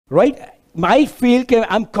right? I feel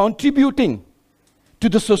that I'm contributing to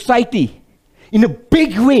the society in a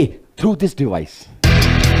big way through this device.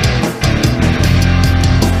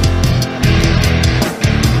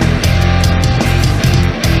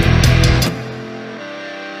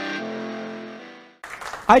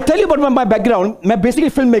 I tell you about my background. मैं basically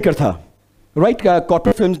filmmaker था, right?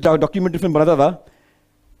 Corporate films, documentary film बनाता था.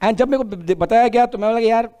 And जब मेरे को बताया गया तो मैं लगा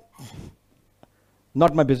यार,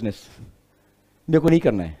 not my business. मेरे को नहीं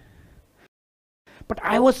करना है. But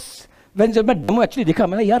I was, when जब मैं demo actually देखा,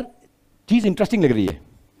 मैंने यार चीज इंटरेस्टिंग लग रही है.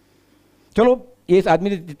 चलो ये इस आदमी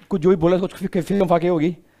ने कुछ जो भी बोला कुछ फिल्म फाके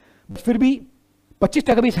होगी, फिर भी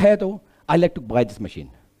 25% भी है तो I like to buy this machine.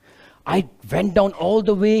 I went down all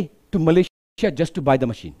the way to Malaysia just to buy the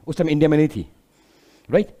machine. उस समय इंडिया में नहीं थी,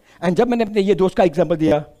 right? And जब मैंने अपने ये दोस्त का एग्जांपल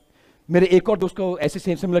दिया, मेरे एक और दोस्त को ऐसे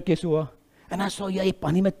सेम सिमिलर केस हुआ, and I saw यार ये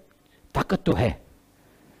पानी में ताकत तो है.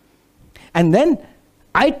 And then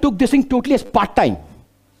I took this thing totally as part time,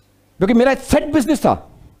 क्योंकि मेरा सेट बिजनेस था,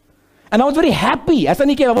 and I was very happy. ऐसा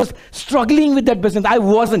नहीं कि I was struggling with that business. I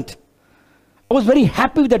wasn't. I was very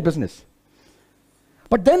happy with that business.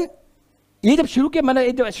 But then ये जब शुरू किया,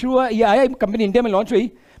 मैंने जब शुरू हुआ, ये आया कंपनी इंडिया में लॉन्च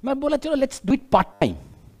हुई, मैं बोला चलो let's do it part time.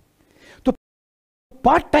 तो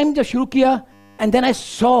पार्ट टाइम जब शुरू किया, and then I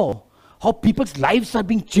saw how peoples lives are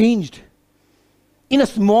being changed in a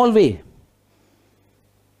small way.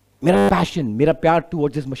 मेरा पैशन, मेरा प्यार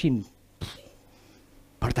टुवर्ड्स दिस मशीन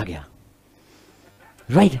बढ़ता गया,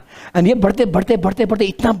 राइट? एंड ये बढ़ते बढ़ते बढ़ते बढ़ते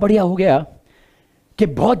इतना बढ़िया हो गया कि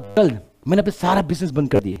बहुत जल्द मैंने अपना सारा बिजनेस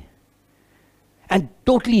बंद कर दिए, एंड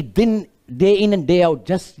टोटली दिन day in and day out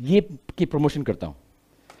just ये की प्रमोशन करता हूं,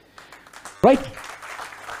 right?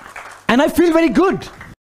 And I feel very good.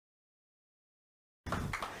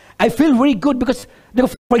 I feel very good because देखो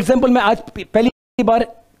for example मैं आज पहली बार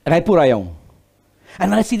रायपुर आया हूं,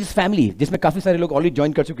 and I see this family जिसमें काफी सारे लोग ऑलरेडी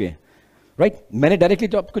ज्वाइन कर चुके हैं, right? मैंने डायरेक्टली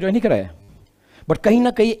जॉब को ज्वाइन नहीं कराया, बट कहीं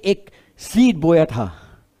ना कहीं एक सीड बोया था,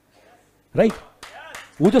 right?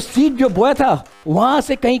 वो जो सीड जो बोया था वहां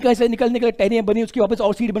से कहीं से निकल टहनियां बनी, उसकी वापस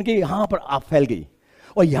और सीड बन के यहां पर आप फैल गई.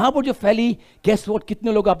 और यहां पर जो फैली, गेस व्हाट,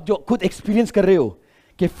 कितने लोग आप जो खुद एक्सपीरियंस कर रहे हो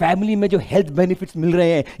कि फैमिली में जो हेल्थ बेनिफिट्स मिल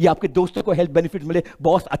रहे हैं या आपके दोस्तों को हेल्थ बेनिफिट्स मिले,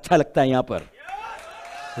 बहुत अच्छा लगता है यहां पर,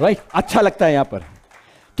 राइट? अच्छा लगता है यहां पर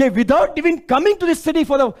कि without even coming to this city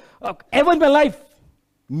for the ever my life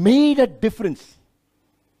made a difference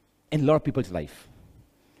in lot of people's life,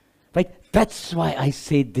 right? That's why I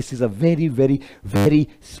से this is a very very very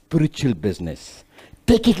spiritual business.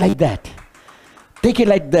 Take it like that. Take it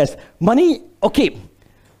like this. Money, okay,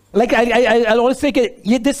 like I'll always say कि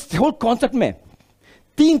ये this whole concept में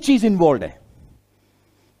तीन चीज involve है.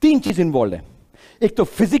 तीन चीज involve है. एक तो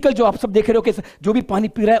फिजिकल, जो आप सब देख रहे हो कि जो भी पानी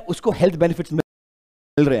पी रहा है उसको हेल्थ बेनिफिट्स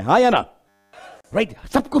मिल रहे हैं, हाँ या ना, राइट?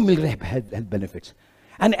 सबको मिल रहे हैं हेल्थ बेनिफिट्स.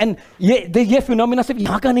 एंड ये फिनोमिना सिर्फ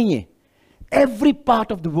यहां का नहीं है, every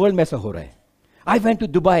part of the world में ऐसा हो रहा है. I went to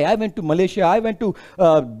Dubai, I went to Malaysia, I went to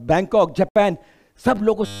Bangkok, Japan, सब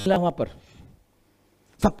लोगों से वहां पर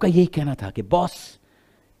सबका यही कहना था कि boss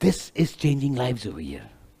this is changing lives over here,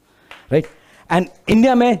 right? And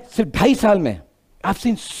India में सिर्फ 2.5 साल में I have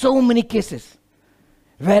seen so many cases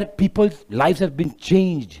where peoples lives have been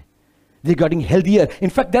changed regarding healthier.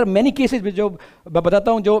 In fact there are many cases जो मैं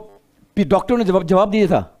बताता हूं, जो डॉक्टर ने जवाब दिया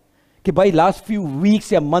था कि भाई लास्ट फ्यू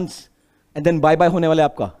वीक्स या months and then bye bye होने वाले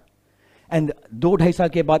आपका. एंड 2-2.5 साल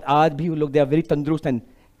के बाद आज भी वो लोग दे आर वेरी तंदुरुस्त and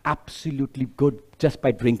absolutely good just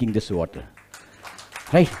by drinking this water,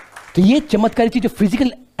 right? तो ये चमत्कारी चीज जो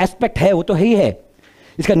फिजिकल एस्पेक्ट है वो तो है ही है.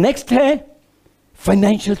 इसका नेक्स्ट है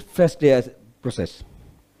फाइनेंशियल प्रोसेस.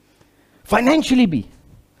 फाइनेंशियली भी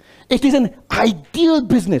it is an ideal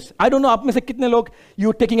business. I don't know आप में से कितने लोग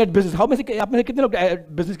यू टेकिंग एट बिजनेस, आप में से कितने लोग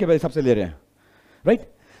बिजनेस के हिसाब से ले रहे हैं, राइट?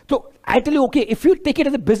 तो I tell you, okay, if you take it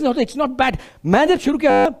as a business it's not bad. मैं जब शुरू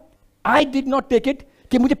किया I did not take it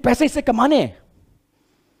कि मुझे पैसे इससे कमाने हैं.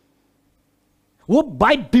 वो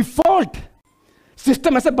बाय डिफॉल्ट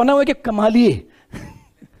सिस्टम ऐसा बना हुआ है कि कमा लिए,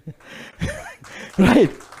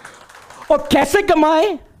 राइट? और कैसे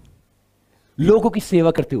कमाए? लोगों की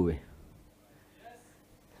सेवा करते हुए.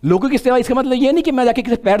 लोगों की सेवा, इसका मतलब ये नहीं कि मैं जाके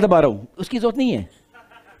किसी पैर दबा रहा हूं, उसकी जरूरत नहीं है,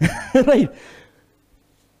 राइट?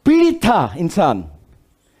 पीड़ित था इंसान,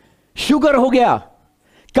 शुगर हो गया,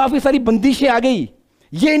 काफी सारी बंदिशें आ गई,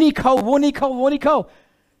 ये नहीं खाओ, वो नहीं खाओ, वो नहीं खाओ,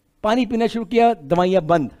 पानी पीना शुरू किया, दवाइयां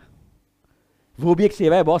बंद. वो भी एक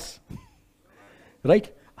सेवा है बॉस,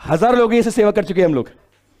 राइट? 1000 लोग ऐसे सेवा कर चुके हैं हम लोग,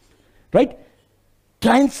 राइट?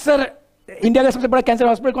 कैंसर, इंडिया का सबसे बड़ा कैंसर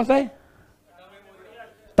हॉस्पिटल कौन सा है?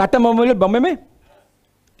 टाटा मेमोरियल बॉम्बे में.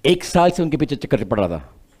 1 साल से उनके पीछे चक्कर पड़ रहा था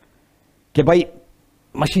कि भाई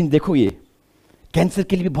मशीन देखो, ये कैंसर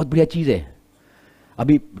के लिए भी बहुत बढ़िया चीज है.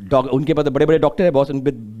 अभी उनके पास बड़े बड़े डॉक्टर है बॉस,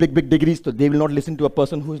 बिग बिग डिग्रीज, तो they will not listen to a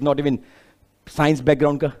person who is not even science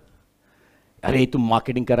background का। अरे तुम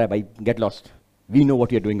मार्केटिंग कर रहा है भाई, get lost, we know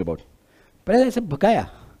what you are doing about. पहले ऐसे भगाया,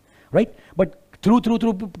 राइट, बट थ्रू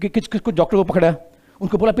किसको डॉक्टर को पकड़ा,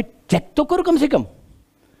 उनको बोला फिर चेक तो करो कम से कम।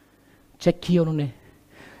 चेक किया उन्होंने।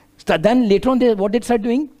 Then later on they what they start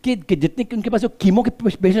doing कि जितने उनके पास जो कीमो के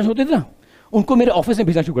पेशेंट्स होते थे ना, उनको मेरे ऑफिस में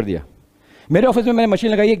भेजना शुरू कर दिया। मेरे ऑफिस में मैंने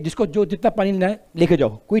मशीन लगाई है, जिसको जो जितना पानी लेना है लेके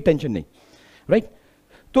जाओ, कोई टेंशन नहीं, राइट।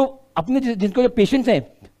 तो अपने जिनको जो पेशेंट्स हैं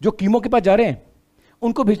जो कीमो के पास जा रहे हैं,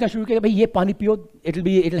 उनको भेजना शुरू किया, भाई ये पानी पियो, इट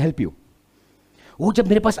विल हेल्प यू। वो जब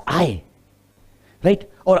मेरे पास आए, राइट,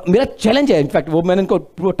 और मेरा चैलेंज है, इनफैक्ट वो मैंने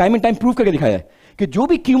उनको टाइम एंड टाइम प्रूव करके दिखाया है कि जो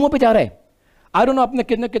भी कीमो पे जा रहा है, आई डोंट नो आपने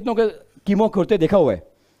कितनों के कीमो करते देखा हुआ है,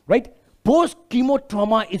 right, post chemo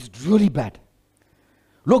trauma is really bad.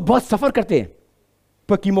 लोग बहुत सफर करते हैं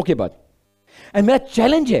पर कीमो के बाद। एंड मेरा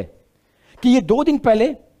चैलेंज है कि ये 2 दिन पहले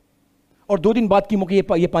और 2 दिन बाद कीमो के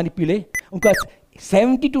ये पानी पी ले, उनका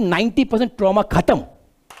 70 to 90% ट्रॉमा खत्म।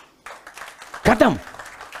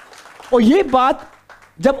 और ये बात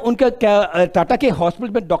जब उनका टाटा के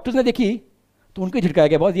हॉस्पिटल में डॉक्टर्स ने देखी तो उनको झटकाया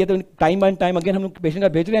गया बहुत, ये तो टाइम एंड टाइम अगेन हम लोग पेशेंट का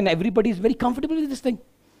भेज रहे हैं, and everybody is very comfortable with this thing.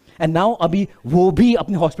 And now अभी वो भी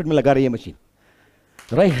अपने हॉस्पिटल में लगा रही है machine,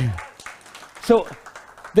 right. So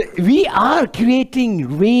we are creating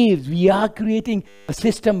waves, we are creating a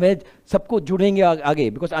system where सबको जुड़ेंगे आगे।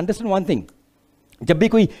 बिकॉज अंडरस्टैंड वन थिंग, जब भी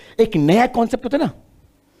कोई एक नया कॉन्सेप्ट होता है ना,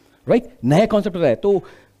 राइट, नया कॉन्सेप्ट होता है तो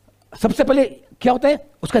सबसे पहले क्या होता है,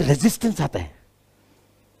 उसका रेजिस्टेंस आता है।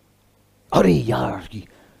 अरे यार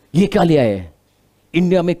ये क्या लिया है,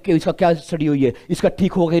 इंडिया में इसका क्या स्टडी हुई है, इसका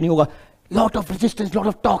ठीक होगा नहीं होगा, lot of resistance, lot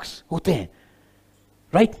of talks होते हैं,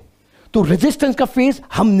 राइट। तो रेजिस्टेंस का फेज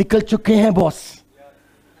हम निकल चुके हैं बॉस।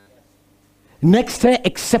 नेक्स्ट है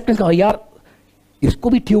एक्सेप्टेंस का, यार इसको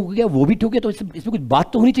भी ठीक हो गया, वो भी ठीक हो गया, तो इसमें कुछ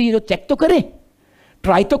बात तो होनी चाहिए, जो चेक तो करें,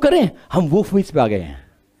 ट्राई तो करें। हम वो फेज पे आ गए हैं।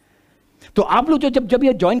 तो आप लोग जब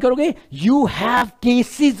ये ज्वाइन करोगे, यू हैव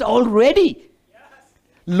केसेस ऑलरेडी,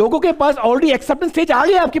 लोगों के पास ऑलरेडी एक्सेप्टेंस स्टेज आ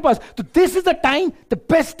गया आपके पास। तो this is the time, the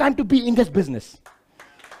best time to be in this business,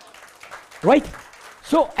 right.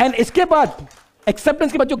 So and इसके बाद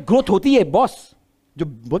एक्सेप्टेंस के बाद जो ग्रोथ होती है बॉस, जो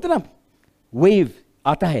बोलते ना वेव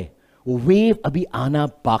आता है, वो वेव अभी आना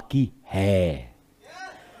बाकी है।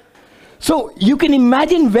 So you can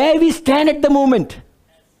imagine where we stand at the moment.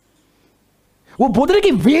 वो बोलते हैं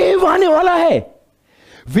कि वेव आने वाला है।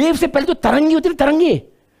 वेव से पहले तो तरंगी होती है, तरंगे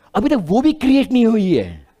अभी तक वो भी क्रिएट नहीं हुई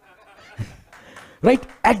है, right,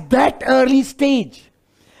 at that early stage.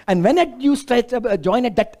 And when you join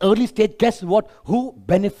at that early stage, guess what? Who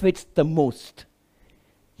benefits the most?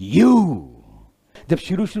 You. जब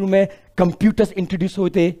शुरू में कंप्यूटर्स इंट्रोड्यूस हुए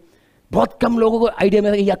थे, बहुत कम लोगों को आइडिया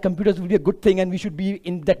में या computers will be a good thing and we should be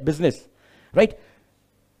in that business, right.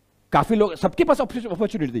 काफी लोग, सबके पास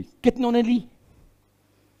अपॉर्चुनिटी थी, कितनों ने ली?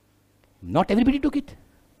 Not everybody took it.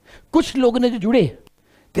 कुछ लोगों ने जो जुड़े,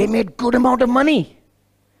 they made good amount of money,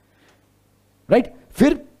 right?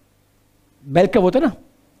 फिर बेल का होता ना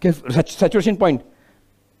कि सैचुरेशन पॉइंट,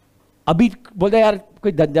 अभी बोलते यार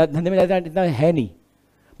कोई धंधे में ज्यादा इतना है नहीं,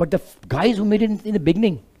 but the guys who made it in the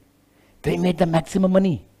beginning, they made the maximum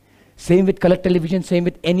money. Same with color television, same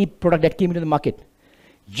with any product that came into the market.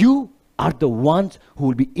 You are the ones who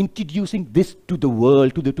will be introducing this to the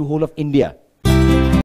world, to whole of India.